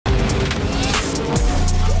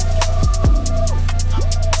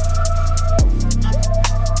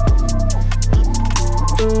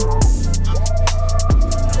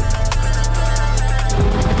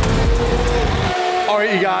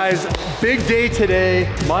Big day today.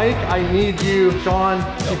 Mike, I need you. Sean,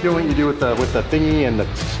 keep doing what you do with the thingy and the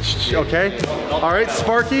okay? All right,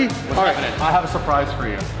 Sparky. All right, I have a surprise for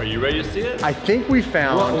you. Are you ready to see it? I think we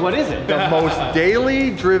found what is it? the most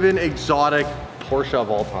daily driven exotic Porsche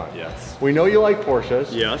of all time. Yes. We know you like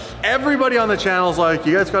Porsches. Yes. Everybody on the channel is like,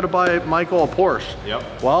 you guys got to buy Michael a Porsche.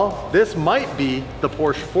 Yep. Well, this might be the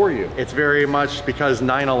Porsche for you. It's very much because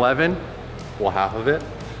 911, well, half of it.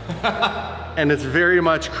 And it's very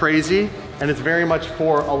much crazy, and it's very much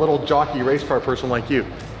for a little jockey race car person like you.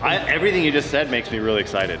 Everything you just said makes me really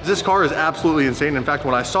excited. This car is absolutely insane. In fact,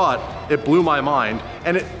 when I saw it, it blew my mind.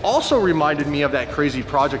 And it also reminded me of that crazy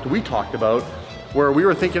project we talked about, where we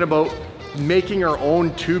were thinking about making our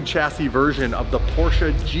own tube chassis version of the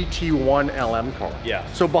Porsche GT1 LM car. Yeah.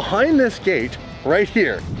 So behind this gate, right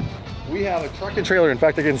here, we have a truck and trailer. In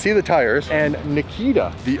fact, I can see the tires. And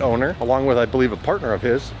Nikita, the owner, along with, I believe, a partner of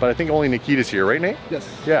his, but I think only Nikita's here, right, Nate? Yes.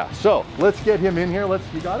 Yeah, so let's get him in here.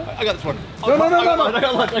 You got it? I got this one. No. I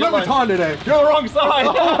got lunch. Let me on today. You're the wrong side.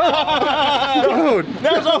 Dude.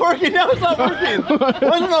 Now it's not working. Now it's not working.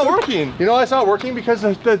 Why is it not working? You know why it's not working? Because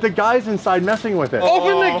the guy's inside messing with it.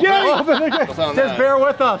 Open the gate! Open the gate! Just bear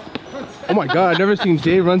with us. Oh my God, I've never seen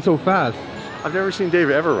Dave run so fast. I've never seen Dave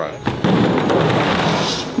ever run.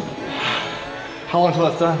 How long till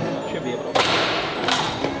that's done? Should be able to.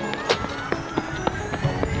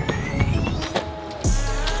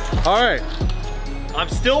 All right. I'm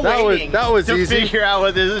still waiting that was to easy. figure out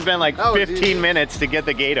what this has been like That was 15 easy. minutes to get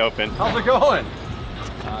the gate open. How's it going?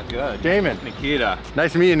 Good. Damon. Nikita.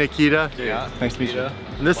 Nice to meet you, Nikita. Yeah. Nice to meet you.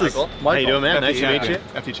 And this is Michael. How you doing, man? Nice to meet you.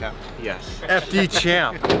 FD champ. Yes. FD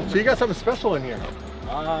champ. So you got something special in here.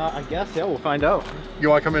 I guess, yeah, we'll find out. You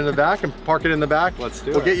want to come in the back and park it in the back? Let's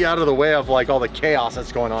do it. We'll get you out of the way of like all the chaos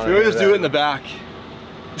that's going on. We'll just do it in the back.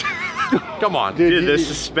 Come on, Dude, the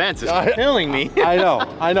suspense is killing me. I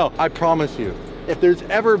know. I promise you, if there's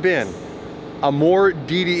ever been a more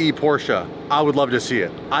DDE Porsche, I would love to see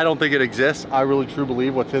it. I don't think it exists. I really truly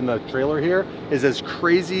believe what's in the trailer here is as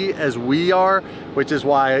crazy as we are, which is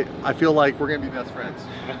why I feel like we're gonna be best friends.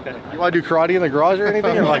 You wanna do karate in the garage or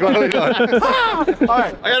anything? Or like, what are we doing? All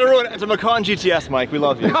right. I gotta ruin it. It's a Macan GTS, Mike. We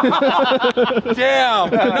love you.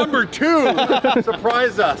 Damn, number 2.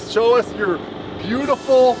 Surprise us. Show us your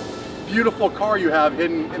beautiful, beautiful car you have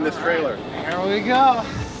hidden in this trailer. Here we go.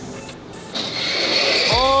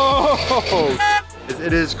 Oh!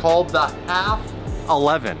 It is called the Half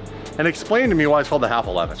 11. And explain to me why it's called the Half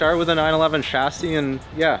 11. Started with a 911 chassis and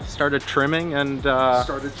yeah, started trimming and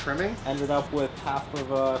Started trimming? ended up with half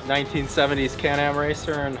of a 1970s Can-Am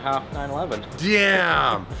racer and half 911.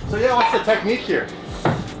 Damn! So yeah, what's the technique here?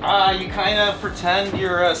 You kind of pretend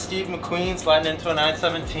you're Steve McQueen sliding into a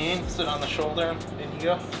 917, sit on the shoulder, and you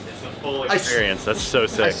go. It's a full experience. That's so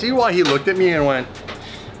sick. I see why he looked at me and went,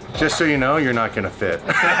 just so you know, you're not gonna fit.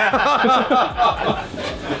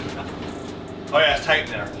 Oh yeah, it's tight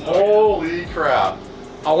in there. Holy crap.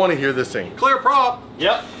 I wanna hear this thing. Clear prop!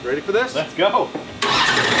 Yep. Ready for this? Let's go.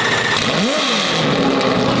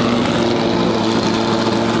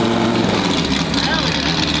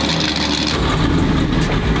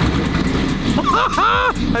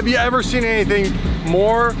 Have you ever seen anything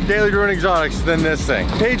more daily driven exotics than this thing?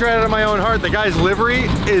 Page right out of my own heart, the guy's livery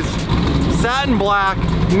is satin black,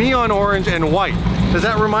 neon orange, and white. Does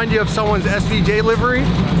that remind you of someone's SVJ livery?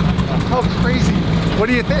 How crazy. What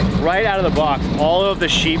do you think? Right out of the box, all of the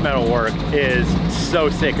sheet metal work is so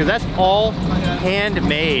sick because that's all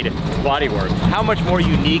handmade bodywork. How much more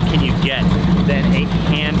unique can you get than a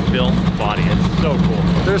hand-built body? It's so cool.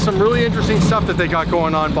 There's some really interesting stuff that they got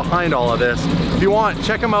going on behind all of this. If you want,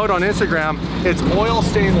 check them out on Instagram. It's Oil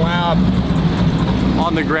Stain Lab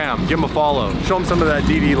on the gram. Give them a follow. Show them some of that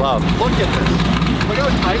DD love. Look at this. Look how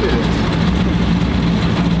tight it is.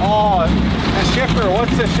 Oh, the shifter.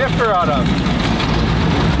 What's the shifter out of?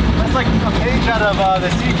 That's like a page out of the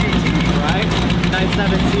CGT, right?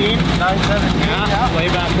 917. 917, yeah. Way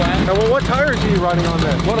back when. Now, well, what tires are you running on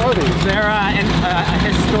this? What are these? They're a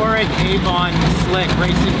historic Avon slick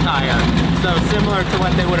racing tire. So similar to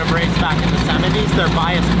what they would have raced back in the 70s, they're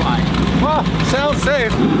bias ply. Well, sounds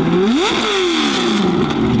safe.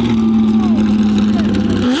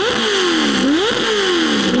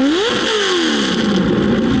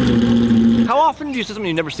 How often do you see something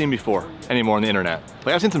you've never seen before anymore on the internet?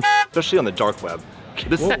 Like I've seen some, especially on the dark web.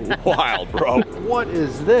 This is wild, bro. What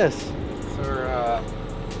is this? They're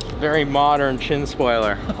very modern chin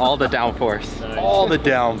spoiler. All the downforce. Nice. All the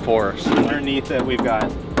downforce. Underneath it, we've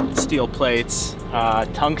got steel plates,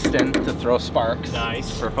 tungsten to throw sparks.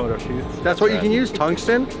 Nice. For photo shoots. That's what you can use,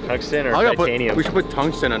 tungsten? Tungsten or I gotta titanium. we should put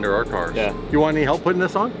tungsten under our cars. Yeah. You want any help putting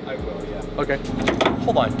this on? I will, yeah. Okay.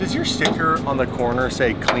 Hold on, does your sticker on the corner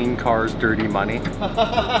say clean cars, dirty money?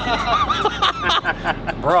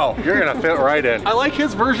 Bro, you're gonna fit right in. I like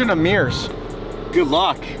his version of mirrors. Good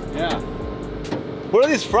luck. Yeah. What are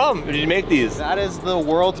these from? Did you make these? That is the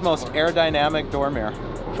world's most aerodynamic door mirror.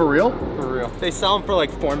 For real? For real. They sell them for like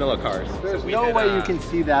Formula cars. There's no way you can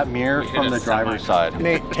see that mirror from the driver's side.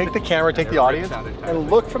 Nate, take the camera, take the audience, and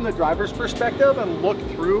look from the driver's perspective and look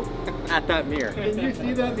through at that mirror. Can you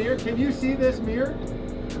see that mirror? Can you see this mirror?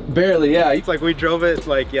 Barely, yeah. It's like we drove it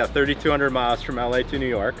like, yeah, 3,200 miles from LA to New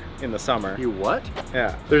York in the summer. You what?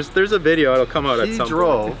 Yeah. There's a video, it'll come out at some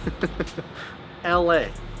point. He drove LA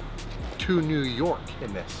to New York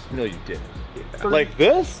in this. No, you didn't. Like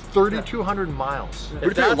this? 3,200 miles.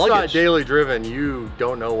 If If that's not daily driven, you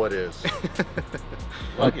don't know what is.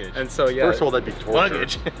 Luggage. And so, yeah. First of all, that'd be torture.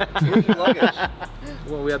 Luggage. Where's your luggage?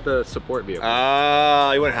 Well, we had the support vehicle.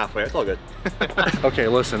 You went halfway. It's all good. Okay,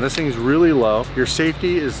 listen, this thing's really low. Your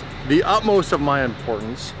safety is the utmost of my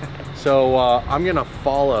importance. So I'm gonna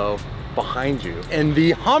follow behind you in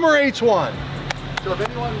the Hummer H1. So if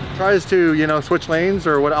anyone tries to, you know, switch lanes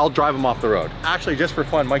or what, I'll drive them off the road. Actually, just for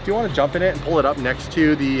fun, Mike, do you want to jump in it and pull it up next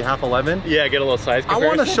to the 511? Yeah, get a little size I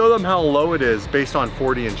comparison. want to show them how low it is based on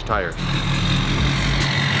 40-inch tires. Look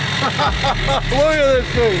at this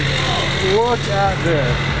thing. Look at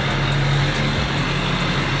this.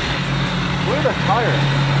 Look at the tire.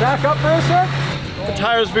 Back up for a sec. The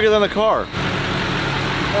tire's bigger than the car.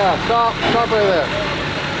 Yeah, stop right there.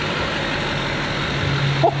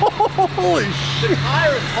 Holy shit. The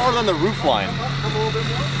tire is taller than the roof line. Come a little bit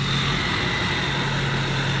more.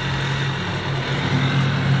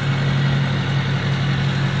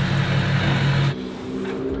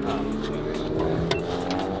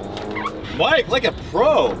 Mike, like a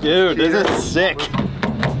pro. Dude, this is sick.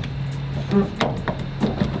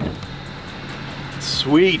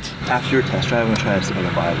 Sweet. After your test drive, I'm gonna try to see if I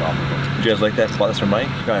can buy it off of him. Did you guys like that? Bought this from Mike?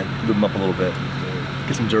 Try and lube them up a little bit.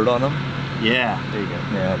 Get some dirt on them. Yeah. There you go.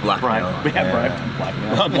 Yeah, blackmail.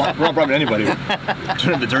 Blackmail. We're not bribing anybody.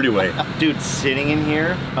 Turn it the dirty way. Dude, sitting in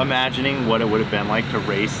here, imagining what it would have been like to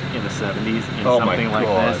race in the 70s in something like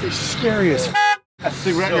this. It's scary as f.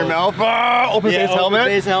 Cigarette in your mouth. Open face helmet.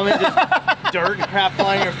 Open face helmet, just dirt and crap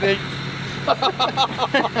flying in your face.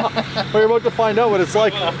 We're about to find out what it's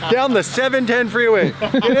like down the 710 freeway.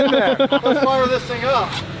 Get in there. Let's fire this thing up.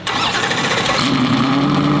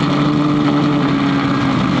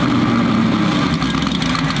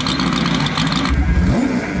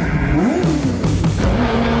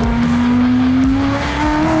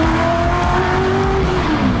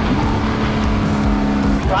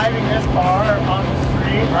 Driving this car on the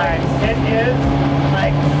street, like, it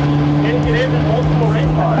is an old school race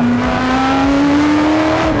car.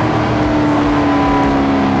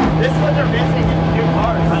 This is what they're missing in new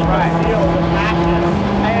cars. Right. Feel the passion.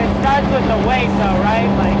 And it starts with the weight though, right?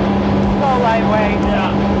 Like, so lightweight.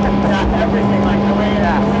 Yeah, everything, like the way it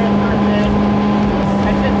turns in.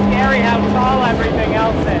 It's just scary how tall everything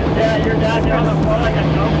else is. Yeah, you're down here on the floor like a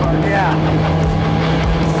go-kart. Yeah.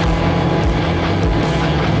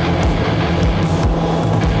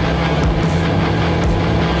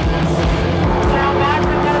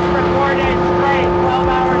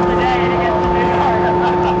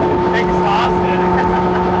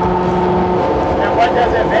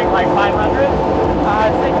 Does it make like 500?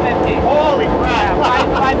 650. Holy crap!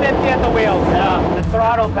 550 at the wheels. Yeah. The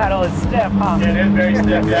throttle pedal is stiff, huh? It is very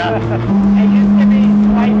stiff, yeah. It used to be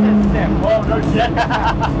twice as stiff. Oh, no shit.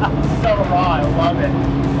 So raw, I love it.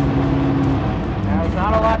 There's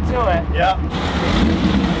not a lot to it.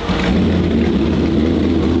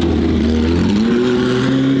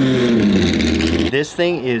 Yep. This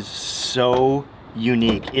thing is so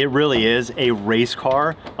unique. It really is a race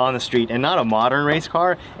car on the street, and not a modern race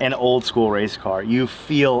car, an old school race car. You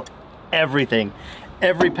feel everything.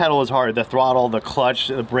 Every pedal is hard. The throttle, the clutch,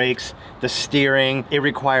 the brakes, the steering. It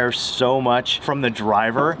requires so much from the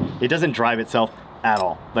driver. It doesn't drive itself at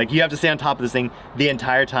all. Like, you have to stay on top of this thing the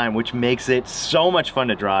entire time, which makes it so much fun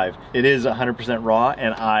to drive. It is 100% raw,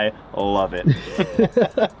 and I love it.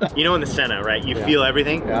 You know, in the Senna, right? You feel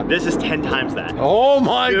everything. Yeah. This is 10 times that. Oh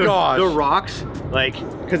my gosh. The rocks, like,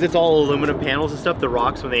 because it's all aluminum panels and stuff, the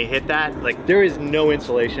rocks, when they hit that, like, there is no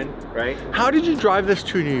insulation, right? How did you drive this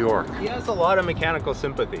to New York? He has a lot of mechanical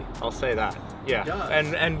sympathy, I'll say that. Yeah,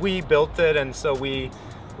 and we built it, and so we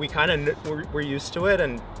kind of, we're used to it,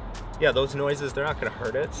 and yeah, those noises, they're not gonna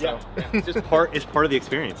hurt it, so. Yeah. It's just part of the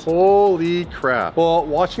experience. Holy crap. Well,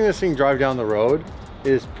 watching this thing drive down the road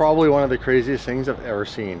is probably one of the craziest things I've ever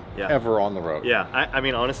seen, ever on the road. Yeah, I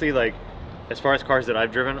mean, honestly, like, as far as cars that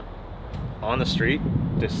I've driven on the street,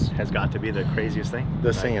 this has got to be the craziest thing.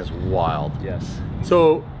 This thing is wild. Yes.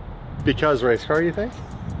 So, because race car, you think?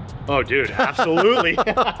 Oh, dude, absolutely.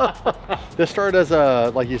 This started as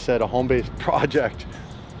a, like you said, a home-based project,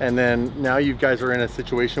 and then now you guys are in a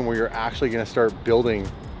situation where you're actually going to start building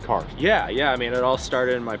cars. Yeah. I mean, it all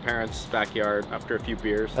started in my parents' backyard after a few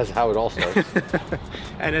beers. That's how it all starts.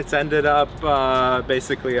 And it's ended up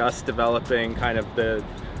basically us developing kind of the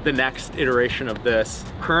next iteration of this.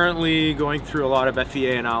 Currently going through a lot of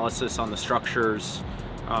FEA analysis on the structures,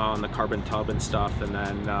 on the carbon tub and stuff, and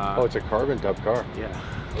then oh, it's a carbon tub car. Yeah.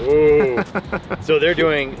 Ooh. So they're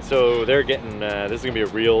getting, this is gonna be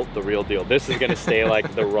the real deal. This is gonna stay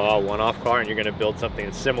like the raw one-off car, and you're gonna build something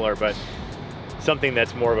that's similar, but something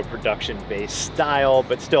that's more of a production-based style,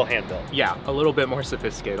 but still hand-built. Yeah, a little bit more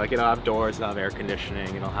sophisticated. Like it'll have doors, it'll have air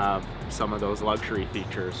conditioning, it'll have some of those luxury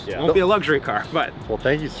features. Yeah. It won't be a luxury car, but. Well,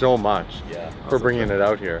 thank you so much for bringing it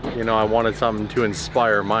out here. You know, I wanted something to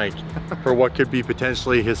inspire Mike for what could be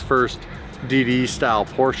potentially his first DD style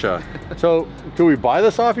Porsche. So, can we buy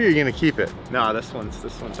this off you, or are you gonna keep it? No, this one's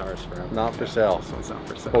ours forever. Not for sale. This one's not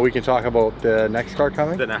for sale. But we can talk about the next car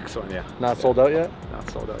coming? The next one, yeah. Not sold out yet? Not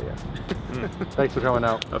sold out yet. Thanks for coming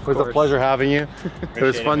out. Of It was a course. pleasure having you. It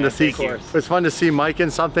was fun to see. It was fun to see Mike in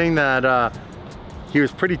something that he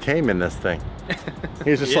was pretty tame in this thing. He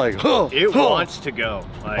was just like, oh, It wants to go.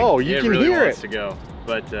 Like, oh, you can really hear wants it. to go.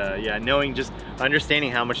 But yeah, just understanding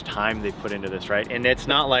how much time they put into this, right? And it's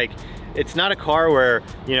not like, it's not a car where,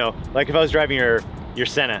 you know, like if I was driving your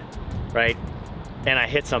Senna, right? And I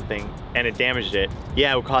hit something and it damaged it.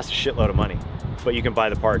 Yeah, it would cost a shitload of money, but you can buy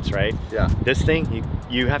the parts, right? Yeah. This thing,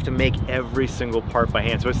 you have to make every single part by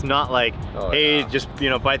hand. So it's not like, hey, just, you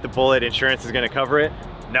know, bite the bullet, insurance is gonna cover it.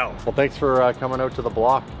 No. Well, thanks for coming out to the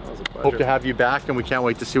block. That was a pleasure. Hope to have you back, and we can't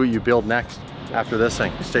wait to see what you build next after this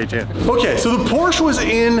thing. Stay tuned. Okay, so the Porsche was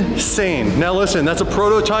insane. Now listen, that's a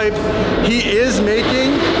prototype. He is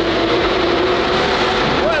making,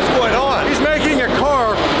 what's going on? He's making a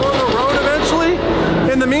car for the road eventually.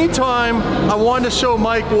 In the meantime, I wanted to show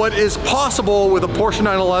Mike what is possible with a Porsche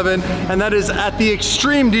 911, and that is at the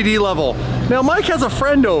extreme DD level. Now Mike has a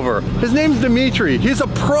friend over. His name's Dimitri. He's a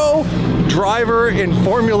pro driver in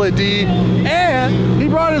Formula D, and he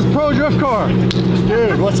brought his pro drift car.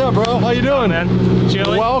 Dude, what's up, bro? How you doing, man?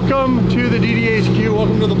 Chilling. Welcome to the DDHQ.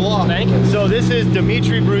 Welcome to the block. Thank you. So this is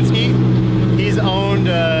Dimitri Brutsky. He's owned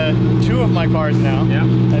 2 of my cars now. Yeah.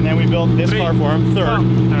 And then we built this car for him. Third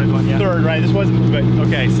one, yeah. Third, right? This wasn't, but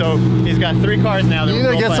okay. So he's got 3 cars now. You need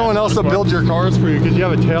to get someone else to build your cars for you, because you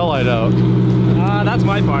have a tail light out. That's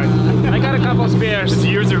my part. I got a couple spares. It's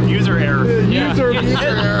user error. User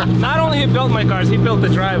error. Not only he built my cars, he built the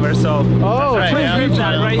driver, so. Oh, that's right.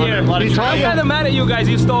 yeah. Right here. I'm kind of mad at you guys,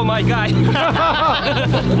 you stole my guy.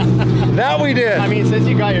 That we did. I mean, since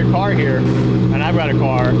you got your car here, and I've got a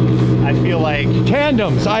car, I feel like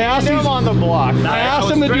tandems. I asked him on the block. I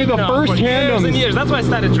asked him to do the first tandems. Years and years. That's why I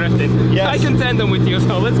started drifting. Yes. I can tandem with you,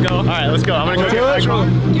 so let's go. All right, let's go. I'm gonna go get my car.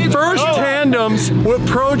 First tandems with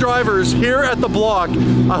pro drivers here at the block.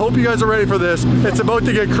 I hope you guys are ready for this. It's about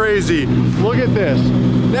to get crazy. Look at this.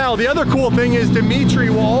 Now, the other cool thing is Dimitri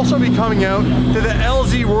will also be coming out to the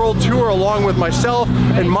LZ World Tour along with myself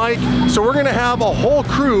and Mike. So we're gonna have a whole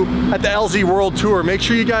crew at the LZ World Tour. Make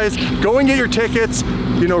sure you guys go and get your tickets.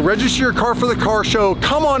 You know, register your car for the car show.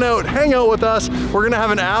 Come on out, hang out with us. We're gonna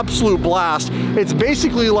have an absolute blast. It's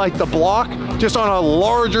basically like the block, just on a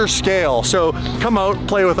larger scale. So come out,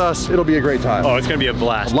 play with us. It'll be a great time. Oh, it's gonna be a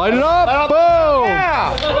blast. Light it up! Boom!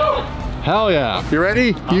 Yeah! Hell yeah. You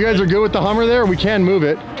ready? You guys are good with the Hummer there? We can move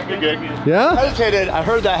it. Good. Yeah? Hesitated. I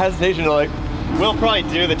heard that hesitation. Like, we'll probably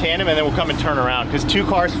do the tandem and then we'll come and turn around, because 2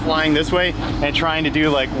 cars flying this way and trying to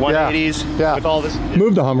do like 180s with all this.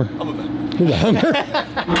 Move the Hummer. I'll move it. Move the Hummer.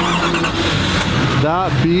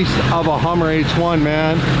 That beast of a Hummer H1,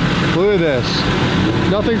 man. Look at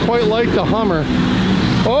this. Nothing quite like the Hummer.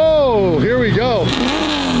 Oh, here we go.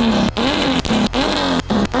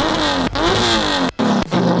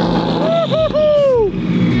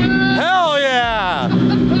 Hell yeah!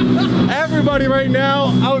 Everybody right now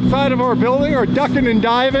outside of our building are ducking and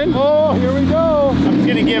diving. Oh, here we go. I'm just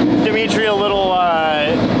gonna give Dimitri a little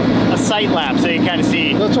a sight lap so you can kind of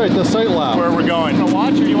see. That's right, the sight lap. Where we're going. You want to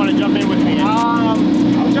watch, or you want to jump in with me?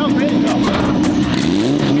 I'll jump in.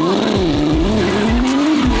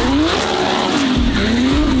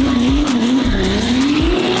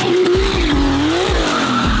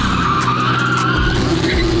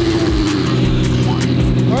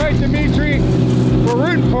 Dimitri, we're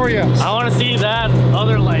rooting for you. I want to see that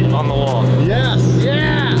other light on the wall. Yes.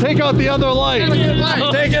 Yeah. Take out the other light.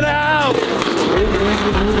 Take it out.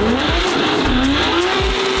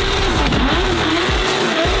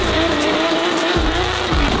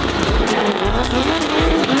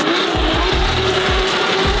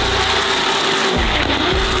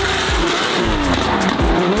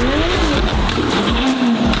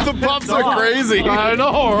 crazy. I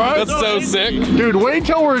know, right? That's so sick. Dude, wait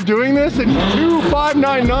till we're doing this in 2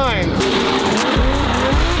 599s.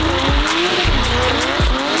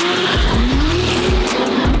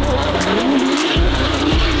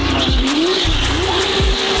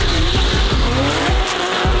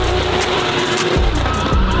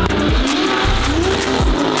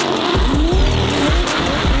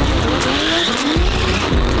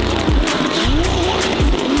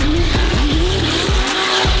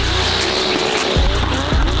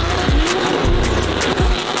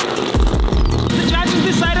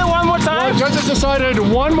 Judges decided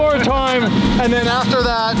one more time, and then after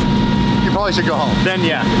that, you probably should go home. Then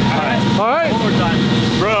yeah. All right. One more time.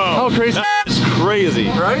 Bro, How crazy. that's crazy.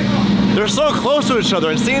 Right? They're so close to each other,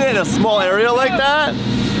 and seeing it in a small area like that.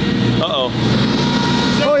 Uh-oh.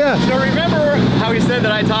 Oh yeah. So remember how he said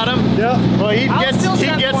that I taught him? Yeah. Well, he gets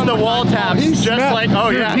the wall taps just like, oh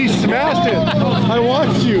Dude, yeah. he smashed it. I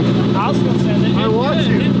watched you. I'll still send it. I watched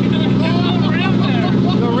you.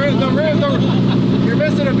 The rim. You're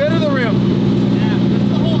missing a bit of the rim.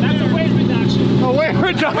 That's a weight reduction. A weight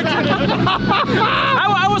reduction.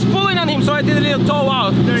 I was pulling on him, so I did a little toe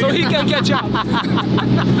out, so he can catch up.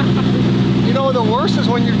 You know, the worst is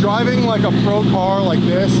when you're driving like a pro car like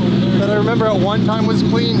this, that I remember at one time was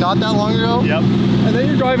clean, not that long ago. Yep. And then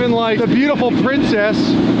you're driving like the beautiful princess.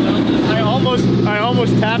 I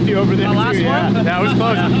almost tapped you over there. The last one? That was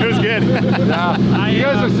close. It was good. Yeah. You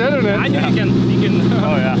guys are sitting I it. knew you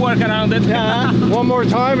can work around it. One more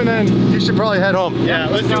time and then you should probably head home. Yeah,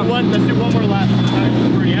 let's do one more lap.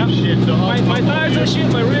 Yeah. Shit, so My tires are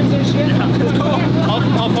shit, my rims are shit. Let's go.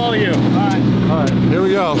 I'll follow you. All right, here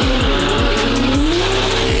we go.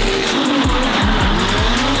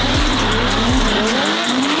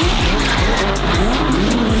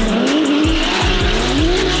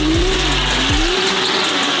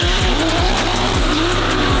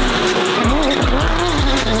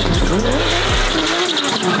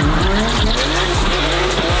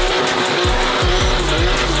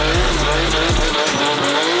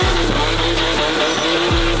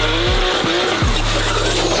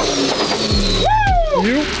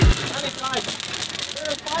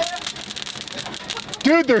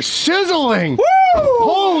 Dude, they're sizzling! Woo!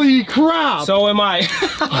 Holy crap! So am I.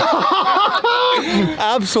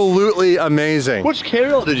 Absolutely amazing. Which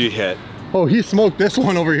K-rail did you hit? Oh, he smoked this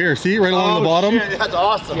one over here. See, right along the bottom? Shit, that's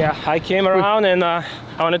awesome. Yeah, I came around and I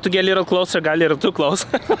wanted to get a little closer, got a little too close.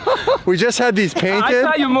 We just had these I painted.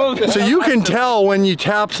 saw you moved. So you can tell when you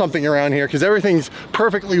tap something around here because everything's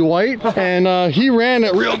perfectly white. And he ran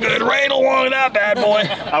it real good right along that bad boy.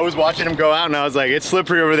 I was watching him go out and I was like, it's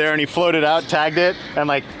slippery over there, and he floated out, tagged it, and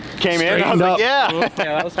like came in. I was like, yeah. Yeah,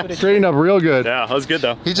 that was pretty Straightened up real good. Yeah, that was good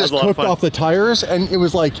though. He just That was a lot of cooked fun. off the tires and it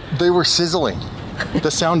was like they were sizzling.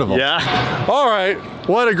 The sound of them. Yeah. All right,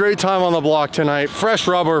 what a great time on the block tonight. Fresh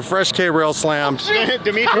rubber, fresh K-rail slams.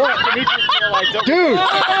 Dimitri's taillights up.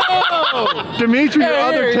 Dude! Dimitri, your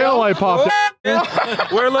other taillight popped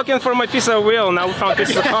out. We're looking for my piece of wheel. Now we found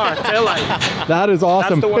piece of car. Taillight. That is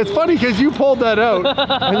awesome. That's the one. It's funny because you pulled that out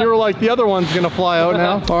and you were like, the other one's gonna fly out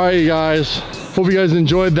now. All right, you guys. Hope you guys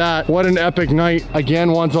enjoyed that. What an epic night.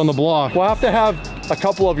 Again, once on the block. We'll have to have a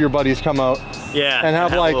couple of your buddies come out. Yeah. And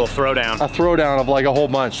have like a little throwdown. A throwdown of like a whole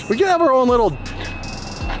bunch. We could have our own little,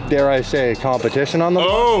 dare I say, competition on the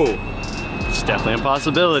block. Oh! It's definitely a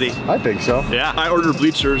possibility. I think so. Yeah. I ordered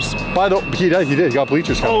bleachers. By the he did. He got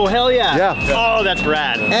bleachers coming. Oh, hell yeah. Yeah. Oh, that's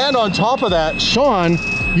rad. And on top of that, Sean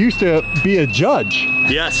used to be a judge.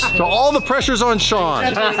 Yes. So all the pressure's on Sean.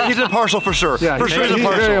 He's impartial for sure. Yeah, for sure he's he's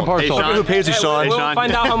impartial. very impartial. Hey, Sean, who pays you, Sean? We'll Sean.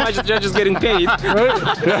 find out how much the judge is getting paid. Right?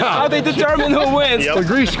 Yeah. How they determine who wins. Yep. So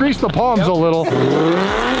grease the palms a little.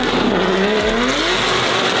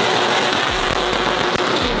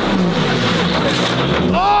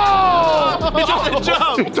 He took the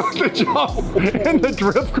jump. He took the jump in the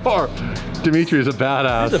drift car. Dimitri is a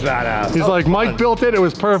badass. He's a badass. He's like, Mike built it. It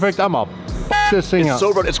was perfect. I'm up. This thing up.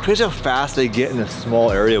 So, bro, it's crazy how fast they get in this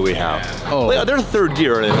small area we have. Oh. Like, they're third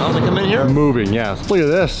gear, are they not? They come in here? Moving, yes. Look at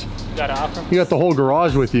this. Got an offer. You got the whole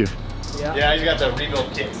garage with you. Yeah, he's got the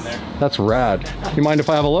rebuild kit in there. That's rad. You mind if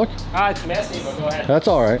I have a look? It's messy, but go ahead. That's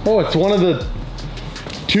all right. Oh, it's one of the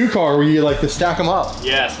two car where you like to stack them up.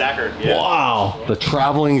 Yeah, stacker. Yeah. Wow. The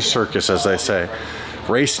traveling circus, as they say.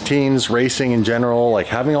 Race teams, racing in general, like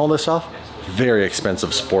having all this stuff, very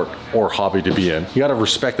expensive sport or hobby to be in. You gotta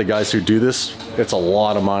respect the guys who do this. It's a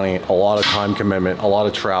lot of money, a lot of time commitment, a lot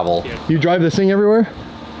of travel. You drive this thing everywhere?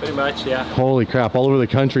 pretty much, yeah. Holy crap, all over the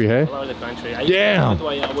country, hey? All over the country. I Damn.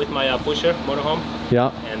 used to with my pusher, motorhome. Yeah.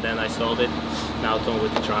 And then I sold it. Now I'm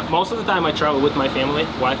with the truck. Most of the time I travel with my family,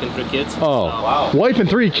 wife and 3 kids. Oh, wow. Wife and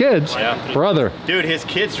 3 kids? Yeah. Brother. Dude, his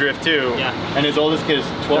kids drift too. Yeah. And his oldest kid is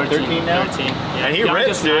 12, 13 now? 13, yeah. And he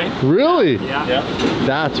rips, dude. 9. Really? Yeah.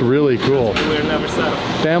 That's really cool. We're never settled.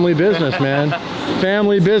 Family business, man.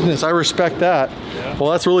 Family business. I respect that. Yeah. Well,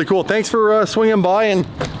 that's really cool. Thanks for swinging by and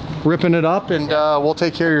ripping it up, and we'll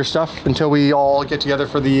take care of your stuff until we all get together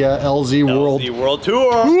for the LZ World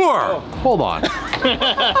Tour. Hold on.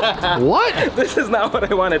 What? This is not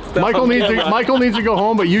what I wanted to tell. Michael needs to go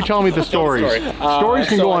home, but you tell me the stories. Stories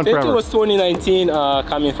can go on I think forever. it was 2019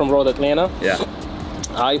 coming from Road Atlanta. Yeah.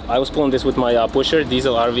 I was pulling this with my pusher,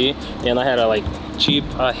 diesel RV, and I had a like cheap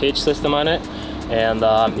hitch system on it. And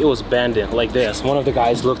it was bending like this. One of the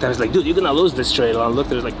guys looked at it, was like, dude, you're gonna lose this trailer. And I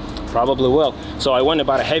looked at it, like, probably will. So I went and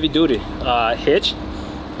bought a heavy duty hitch,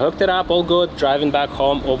 hooked it up, all good, driving back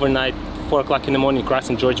home overnight, 4 o'clock in the morning,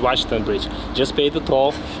 crossing George Washington Bridge. Just paid the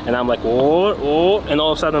toll, and I'm like, oh, and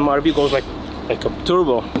all of a sudden my RV goes like a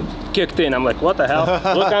turbo kicked in. I'm like, what the hell?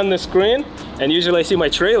 Look on the screen, and usually I see my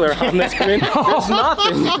trailer on the screen. There's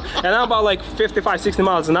nothing. And I'm about like 55, 60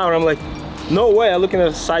 miles an hour. I'm like, no way. I look in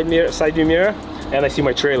the side view mirror, and I see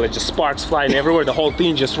my trailer, just sparks flying everywhere. The whole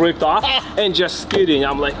thing just ripped off and just skidding.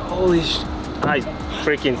 I'm like, holy sh! I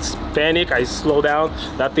freaking panic. I slow down.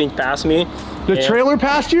 That thing passed me. The trailer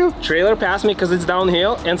passed you? Trailer passed me because it's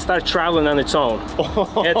downhill and start traveling on its own.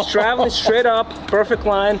 It's traveling straight up, perfect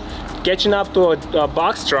line, catching up to a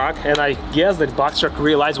box truck, and I guess the box truck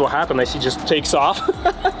realized what happened. I see just takes off.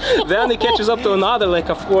 Then it catches up to another, like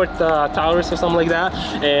a Ford Taurus or something like that,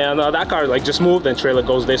 and that car like just moved, and trailer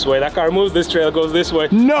goes this way. That car moves, this trailer goes this way.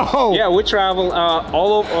 No! Yeah, we travel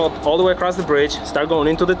all the way across the bridge, start going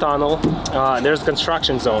into the tunnel. There's a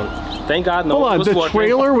construction zone. Thank God no one was Hold on, the working.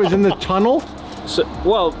 trailer was in the tunnel? So,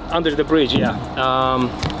 well, under the bridge, yeah.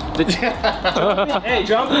 Hey,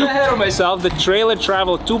 jumping ahead of myself, the trailer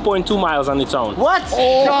traveled 2.2 miles on its own. What?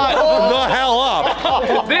 Oh. Shut the hell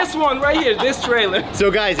up! This one right here, this trailer.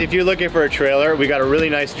 So guys, if you're looking for a trailer, we got a really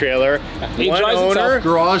nice trailer. It One drives owner, itself.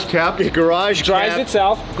 Garage kept. garage Drives cab.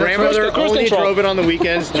 itself. Grandmother Cruise only control. drove it on the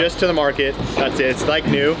weekends just to the market. That's it. It's like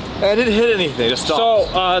new. I didn't hit anything, just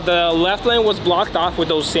stopped. So the left lane was blocked off with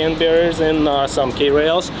those sand barriers and some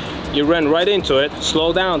K-rails. You ran right into it,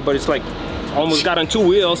 slow down, but it's like almost got on 2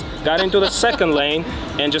 wheels, got into the second lane,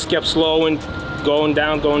 and just kept slowing, going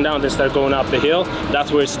down, then started going up the hill.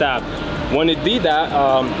 That's where it stopped. When it did that,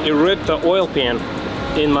 it ripped the oil pan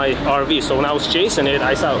in my RV. So when I was chasing it,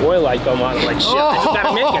 I saw oil light come on. I'm like, shit, I just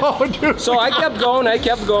gotta make it. Dude. So I kept going.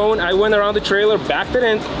 I went around the trailer, backed it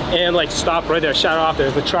in, and like stopped right there, shut off.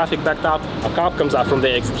 There's the traffic backed up. A cop comes out from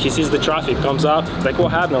the exit. He sees the traffic, comes out. Like,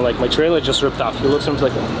 what happened? I'm like, my trailer just ripped off. He looks at me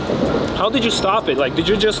like, how did you stop it? Like, did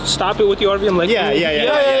you just stop it with your RV? I'm like, Yeah.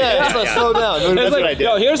 Slow down. It's That's like, what I did.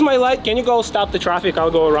 yo, here's my light. Can you go stop the traffic?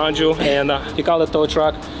 I'll go around you. And he called a tow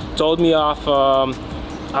truck, towed me off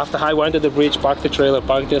the highway under the bridge, parked the trailer,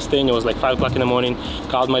 parked this thing. It was like 5 o'clock in the morning.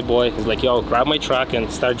 Called my boy. He's like, yo, grab my truck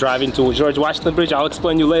and start driving to George Washington Bridge. I'll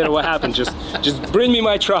explain you later what happened. Just bring me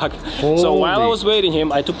my truck. So while I was waiting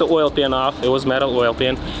him, I took the oil pan off. It was metal oil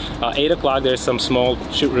pan. 8 o'clock, there's some small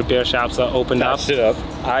repair shops that opened up.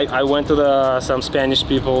 I went to some Spanish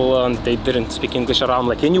people, and they didn't speak English at all. I'm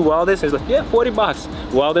like, can you weld this? He's like, yeah, 40 bucks.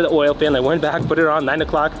 Welded the oil pan. I went back, put it on. 9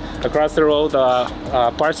 o'clock, across the road,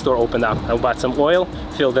 parts store opened up. I bought some oil,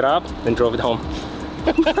 filled it up, and drove it home.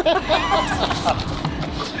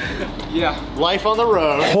 Yeah. Life on the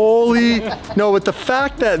road. Holy, no, but the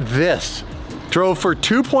fact that this drove for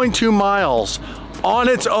 2.2 miles on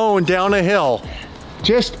its own down a hill,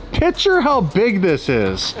 just picture how big this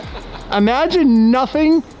is. Imagine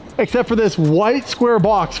nothing except for this white square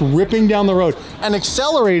box ripping down the road and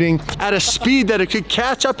accelerating at a speed that it could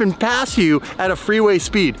catch up and pass you at a freeway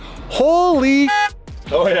speed. Holy,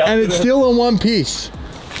 Oh yeah. and it's still in one piece.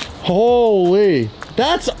 Holy,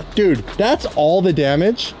 dude, that's all the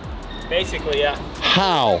damage? Basically, yeah.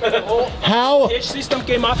 How? How? Hitch system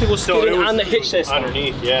came off. It was sitting on the hitch system.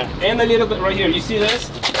 Underneath, yeah. And a little bit right here. You see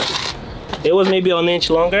this? It was maybe an inch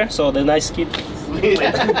longer, so the nice skid.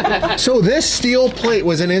 So this steel plate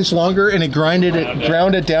was an inch longer and it ground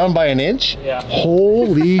it down by an inch? Yeah.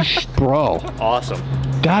 Holy bro. Awesome.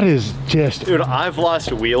 That is just... Dude, I've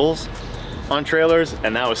lost wheels on trailers,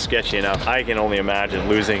 and that was sketchy enough. I can only imagine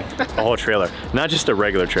losing a whole trailer. Not just a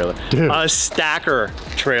regular trailer. Dude. A stacker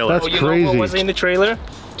trailer. That's You crazy. know what was in the trailer?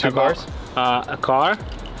 2 cars? A car,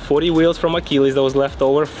 40 wheels from Achilles that was left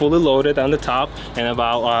over, fully loaded on the top, and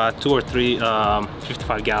about 2 or 3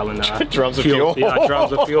 55 gallon drums of fuel. Yeah,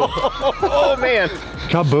 drums of fuel. Oh man.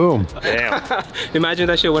 Kaboom. Damn. Imagine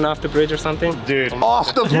that shit went off the bridge or something. Dude.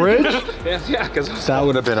 Off the bridge? Yeah, because That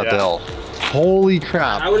would have been a bill. Holy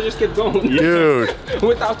crap. I would have just kept going. Dude.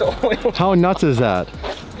 Without the oil. How nuts is that?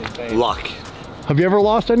 Luck. Have you ever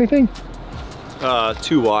lost anything?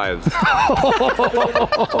 2 wives.